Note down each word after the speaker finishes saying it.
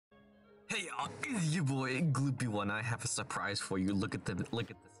Hey, it's your boy Gloopy One. I have a surprise for you. Look at this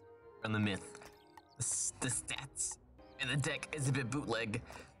on the myth. The stats and the deck is a bit bootleg,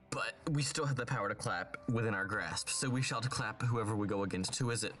 but we still have the power to clap within our grasp. So we shall clap whoever we go against. Who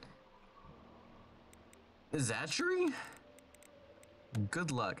is it? Zachary?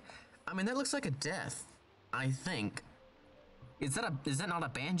 Good luck. I mean, that looks like a death. I think. Is that not a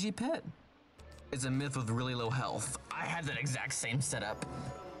Banshee pet? It's a myth with really low health. I had that exact same setup.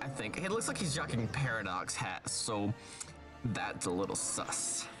 I think. It looks like he's jockeying Paradox hat, so that's a little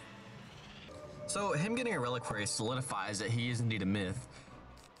sus. So him getting a reliquary solidifies that he is indeed a myth.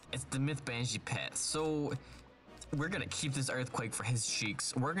 It's the myth Banshee pet. So we're gonna keep this earthquake for his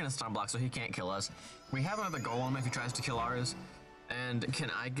cheeks. We're gonna stun block so he can't kill us. We have another golem if he tries to kill ours. And can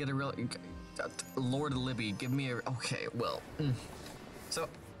I get a Lord Libby, give me a, okay, well. So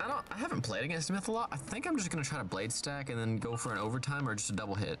I haven't played against Myth a lot. I think I'm just gonna try to blade stack and then go for an overtime or just a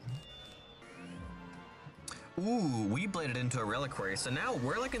double hit. Ooh, we bladed into a reliquary. So now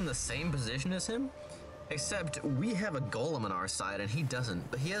we're like in the same position as him, except we have a golem on our side and he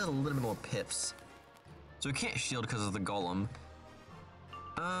doesn't, but he has a little bit more pips. So we can't shield because of the golem.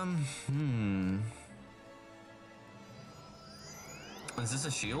 Is this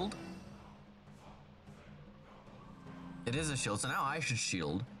a shield? It is a shield, so now I should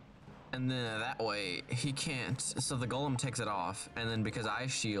shield. And then that way, he can't, so the golem takes it off, and then because I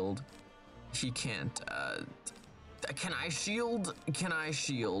shield, he can't, can I shield? Can I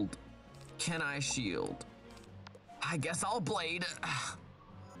shield? Can I shield? I guess I'll blade.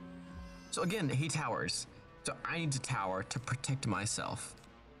 So again, he towers. So I need to tower to protect myself.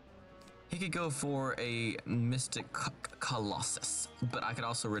 He could go for a Mystic Colossus, but I could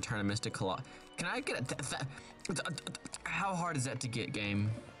also return a Mystic Colossus. Can I get a, how hard is that to get,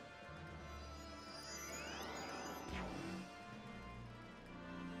 game?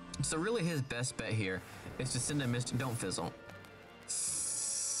 So really his best bet here is to send a Mystic, don't fizzle.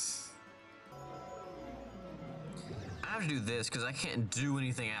 I have to do this because I can't do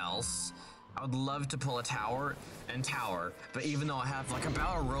anything else. I would love to pull a tower and tower, but even though I have like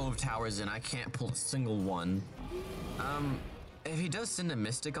about a row of towers in, I can't pull a single one. If he does send a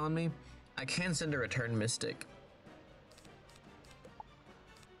Mystic on me, I can send a return Mystic.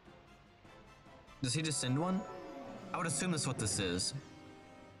 Does he just send one? I would assume that's what this is.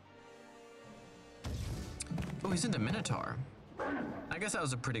 Oh, he sent a Minotaur. I guess that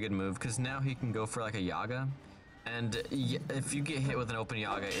was a pretty good move, because now he can go for like a Yaga. And if you get hit with an open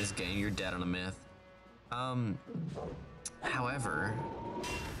Yaga is game, you're dead on a myth. However,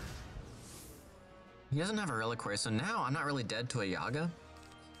 he doesn't have a reliquary, so now I'm not really dead to a Yaga.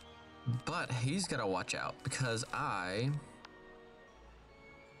 But he's gotta watch out because I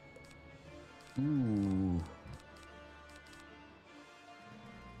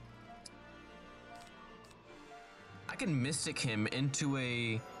can Mystic him into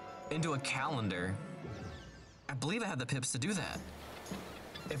a calendar. I believe I have the pips to do that.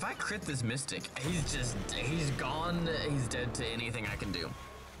 If I crit this Mystic, he's gone, he's dead to anything I can do.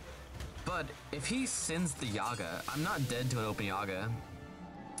 But if he sends the Yaga, I'm not dead to an open Yaga.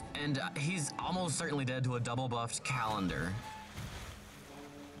 And he's almost certainly dead to a double buffed calendar.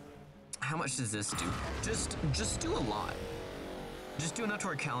 How much does this do? Just do a lot. Just do enough to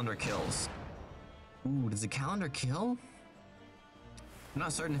where calendar kills. Ooh, does the calendar kill? I'm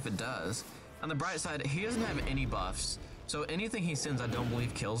not certain if it does. On the bright side, he doesn't have any buffs, so anything he sends I don't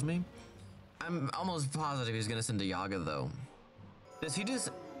believe kills me. I'm almost positive he's gonna send a Yaga though. Does he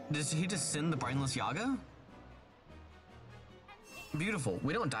just send the Brainless Yaga? Beautiful,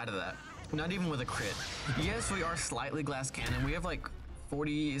 we don't die to that. Not even with a crit. Yes, we are slightly glass cannon. We have like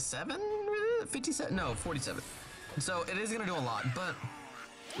 47? 57? No, 47. So it is gonna do a lot, but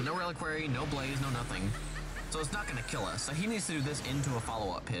no reliquary, no blaze, no nothing. So it's not gonna kill us. So he needs to do this into a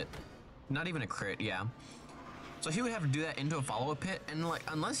follow-up hit. Not even a crit, yeah. So he would have to do that into a follow-up hit, and like,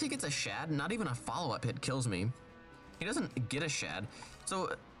 unless he gets a shad, not even a follow-up hit kills me. He doesn't get a shad,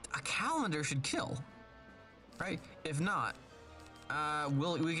 so a calendar should kill, right? If not,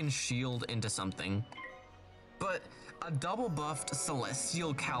 we can shield into something. But a double buffed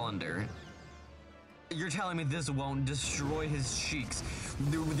celestial calendar, you're telling me this won't destroy his cheeks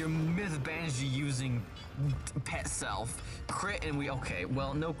with your myth Banshee using pet self, crit, and okay,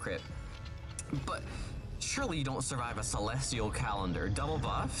 well, no crit. But surely you don't survive a celestial calendar. Double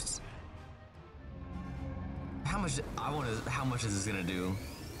buffed? How much is this gonna do?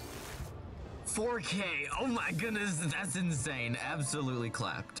 4K, oh my goodness, that's insane. Absolutely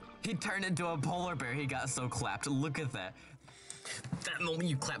clapped. He turned into a polar bear, he got so clapped. Look at that. That moment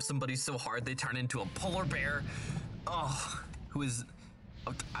you clap somebody so hard they turn into a polar bear. Oh, who is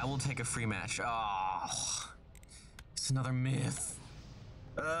I will take a free match. Oh, it's another myth.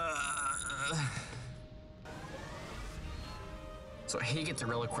 So he gets a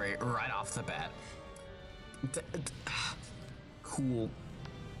reliquary right off the bat. Cool.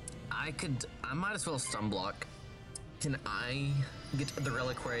 I might as well stun block. Can I get the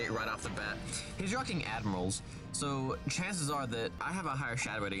reliquary right off the bat? He's rocking admirals, so chances are that I have a higher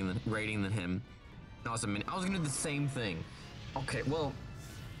shadow rating than him. I was gonna do the same thing. Okay, well,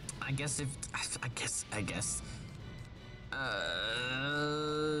 I guess if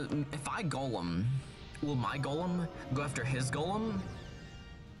I golem, will my golem go after his golem?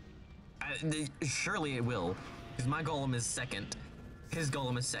 Surely it will, because my golem is second. His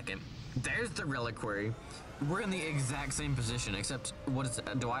golem is second. There's the reliquary. We're in the exact same position, except what is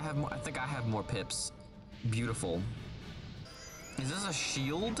it? Do I have more? I think I have more pips. Beautiful. Is this a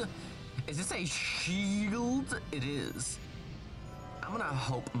shield? Is this a shield? It is. I'm gonna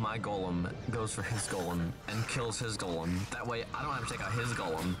hope my golem goes for his golem and kills his golem. That way I don't have to take out his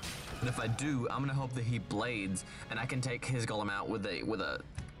golem. And if I do, I'm gonna hope that he blades and I can take his golem out with a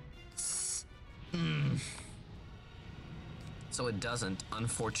So it doesn't,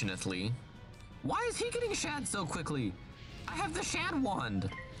 unfortunately. Why is he getting shad so quickly? I have the shad wand.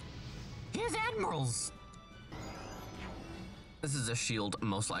 He has admirals. This is a shield,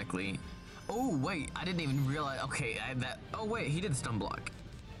 most likely. Oh wait, I didn't even realize. Okay, oh wait, he did stun block.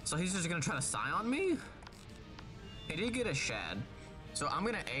 So he's just gonna try to Scion me? He did get a shad. So I'm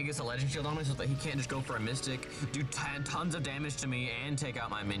gonna Aegis a legend shield on me so that he can't just go for a mystic, do tons of damage to me, and take out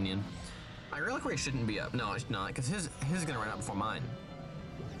my minion. My reliquary shouldn't be up. No, it's not, because his is gonna run out before mine.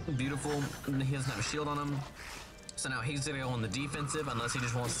 Beautiful. He doesn't have a shield on him. So now he's gonna go on the defensive unless he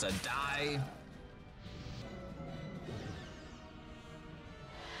just wants to die.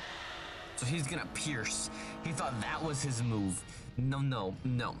 So he's gonna pierce. He thought that was his move. No.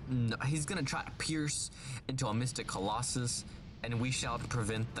 He's gonna try to pierce into a Mystic Colossus, and we shall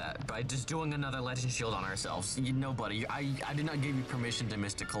prevent that by just doing another legend shield on ourselves. No, buddy, I did not give you permission to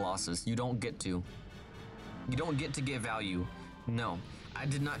Mystic Colossus. You don't get to. You don't get to get value. No, I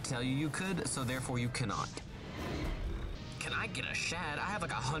did not tell you you could, so therefore you cannot. Can I get a shad? I have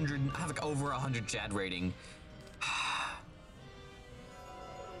like 100, I have like over 100 shad rating.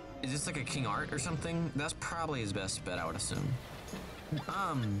 Is this like a King Art or something? That's probably his best bet, I would assume.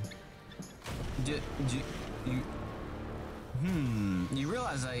 You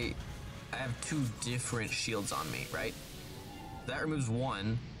realize I have two different shields on me, right? That removes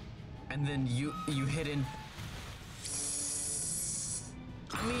one, and then you hit in.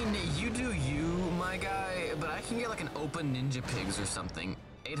 I mean, you do you, my guy, but I can get like an open ninja pigs or something.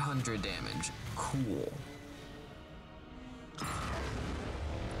 800 damage, cool.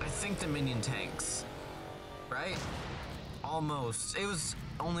 I think the minion tanks, right? Almost. It was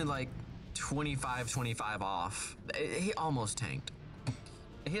only like 25 off. He almost tanked.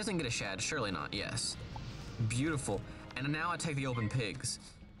 He doesn't get a shad, surely not, yes. Beautiful. And now I take the open pigs.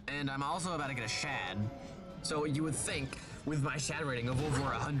 And I'm also about to get a shad. So you would think, with my shad rating of over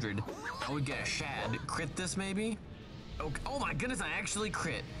 100, I would get a shad. Crit this maybe? Oh my goodness, I actually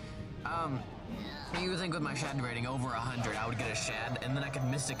crit. You would think with my shad rating over 100, I would get a shad, and then I could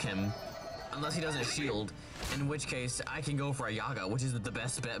mystic him, unless he doesn't shield, in which case I can go for a Yaga, which is the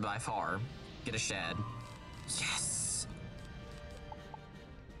best bet by far. Get a shad. Yes!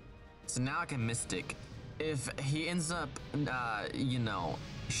 So now I can mystic. If he ends up, you know,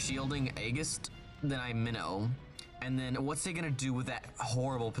 shielding Aegis, then I minnow. And then what's he gonna do with that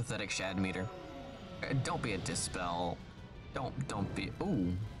horrible, pathetic shad meter? Don't be a dispel. Don't be,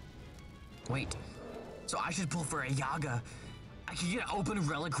 ooh. Wait, so I should pull for a Yaga. I could get an open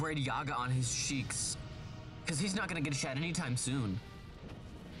reliquary Yaga on his cheeks, because he's not gonna get a shad anytime soon.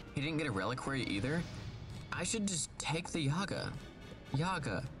 He didn't get a reliquary either. I should just take the Yaga.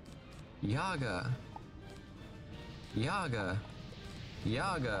 Yaga. Yaga. Yaga.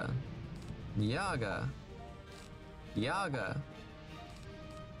 Yaga. Yaga. Yaga.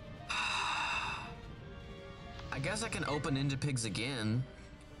 I guess I can open into pigs again.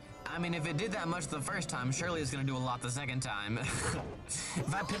 I mean, if it did that much the first time, surely it's gonna do a lot the second time.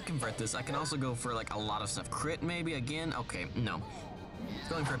 If I pip convert this, I can also go for like a lot of stuff. Crit maybe again? Okay, no.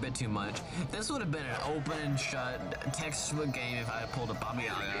 Going for a bit too much. This would have been an open and shut textbook game if I pulled a Baba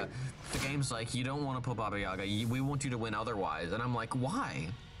Yaga. The game's like, you don't want to pull Baba Yaga. We want you to win otherwise. And I'm like, why?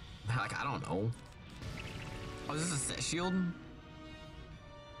 Like, I don't know. Oh, is this a set shield?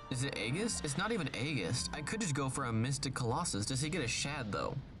 Is it Aegis? It's not even Aegis. I could just go for a Mystic Colossus. Does he get a shad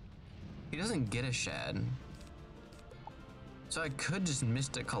though? He doesn't get a shad. So I could just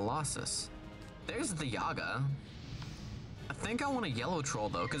Mystic Colossus. There's the Yaga. I think I want a yellow troll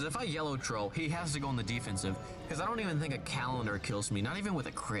though, because if I yellow troll, he has to go on the defensive. Because I don't even think a calendar kills me, not even with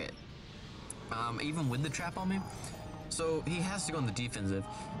a crit. Even with the trap on me. So he has to go on the defensive.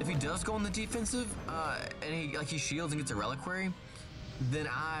 If he does go on the defensive, and he shields and gets a reliquary, then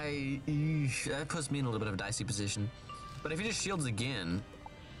that puts me in a little bit of a dicey position. But if he just shields again,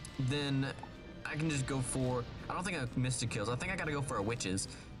 then I can just go for, I don't think I missed a kills. I think I gotta go for a witches.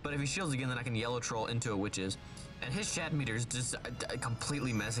 But if he shields again, then I can yellow troll into a witches. And his chat meter is just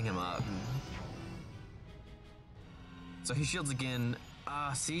completely messing him up. So he shields again.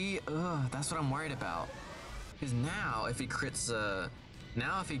 See, that's what I'm worried about. Because now if he crits, oh,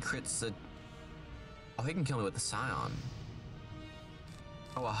 he can kill me with the Scion.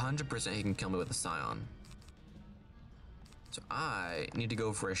 Oh, 100% he can kill me with the Scion. So I need to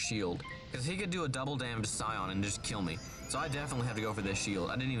go for a shield. Because he could do a double damage Scion and just kill me. So I definitely have to go for this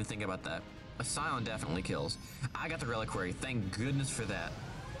shield. I didn't even think about that. A Scion definitely kills. I got the reliquary. Thank goodness for that.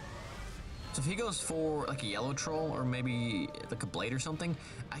 So if he goes for like a yellow troll or maybe like a blade or something,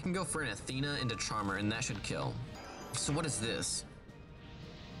 I can go for an Athena into Charmer and that should kill. So what is this?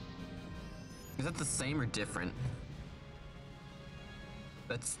 Is that the same or different?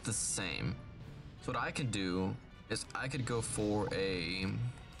 That's the same. So what I could do is I could go for a...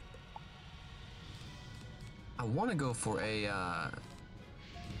 I want to go for a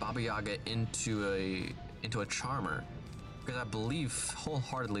Baba Yaga into a Charmer. Because I believe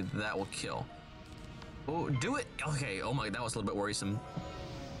wholeheartedly that will kill. Oh, do it! Okay, oh my, that was a little bit worrisome.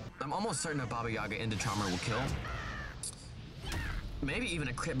 I'm almost certain a Baba Yaga into Charmer will kill. Maybe even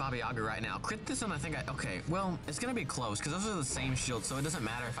a crit Baba Yaga right now. Crit this one, I think okay, well, it's gonna be close because those are the same shields, so it doesn't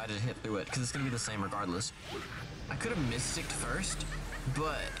matter if I just hit through it because it's gonna be the same regardless. I could have mysticked first,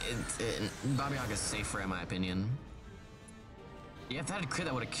 but Baba Yaga's safer in my opinion. Yeah, if that had crit,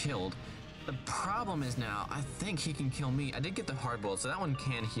 that would have killed. The problem is now, I think he can kill me. I did get the hard bolt, so that one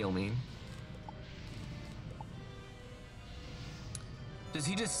can heal me. Does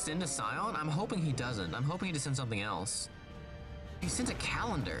he just send a Scion? I'm hoping he doesn't. I'm hoping he just sends something else. He sent a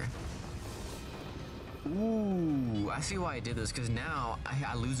calendar. Ooh, I see why I did this, because now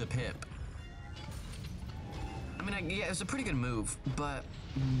I lose a pip. I mean, yeah, it's a pretty good move, but...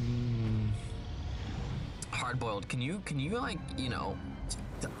 hard-boiled, can you like, you know...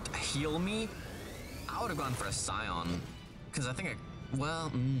 heal me? I would have gone for a Scion, because I think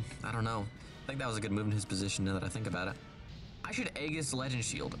I don't know. I think that was a good move in his position now that I think about it. I should Aegis Legend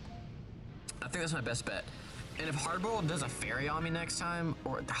Shield. I think that's my best bet. And if Hardboiled does a fairy on me next time,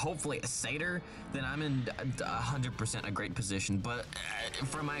 or hopefully a satyr, then I'm in 100% a great position. But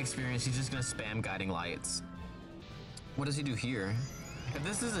from my experience, he's just gonna spam Guiding Lights. What does he do here? If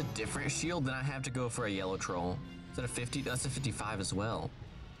this is a different shield, then I have to go for a yellow troll. Is that a 50? That's a 55 as well.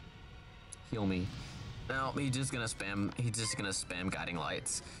 Heal me. No, he's just gonna spam Guiding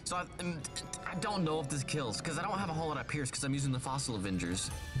Lights. So I don't know if this kills, because I don't have a whole lot of Pierce, because I'm using the Fossil Avengers.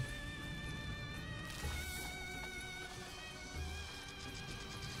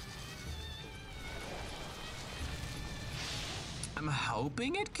 I'm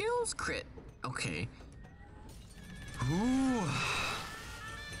hoping it kills. Crit. Okay. Ooh.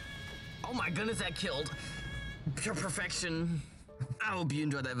 Oh my goodness, that killed. Pure perfection. I hope you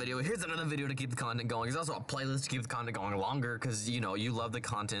enjoyed that video. Here's another video to keep the content going. There's also a playlist to keep the content going longer because, you know, you love the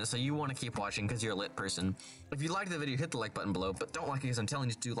content, so you want to keep watching because you're a lit person. If you liked the video, hit the like button below, but don't like it because I'm telling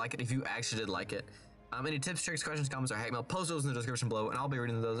you to like it if you actually did like it. Any tips, tricks, questions, comments, or hate mail, post those in the description below, and I'll be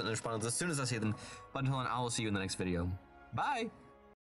reading those and responding as soon as I see them. But until then, I will see you in the next video. Bye!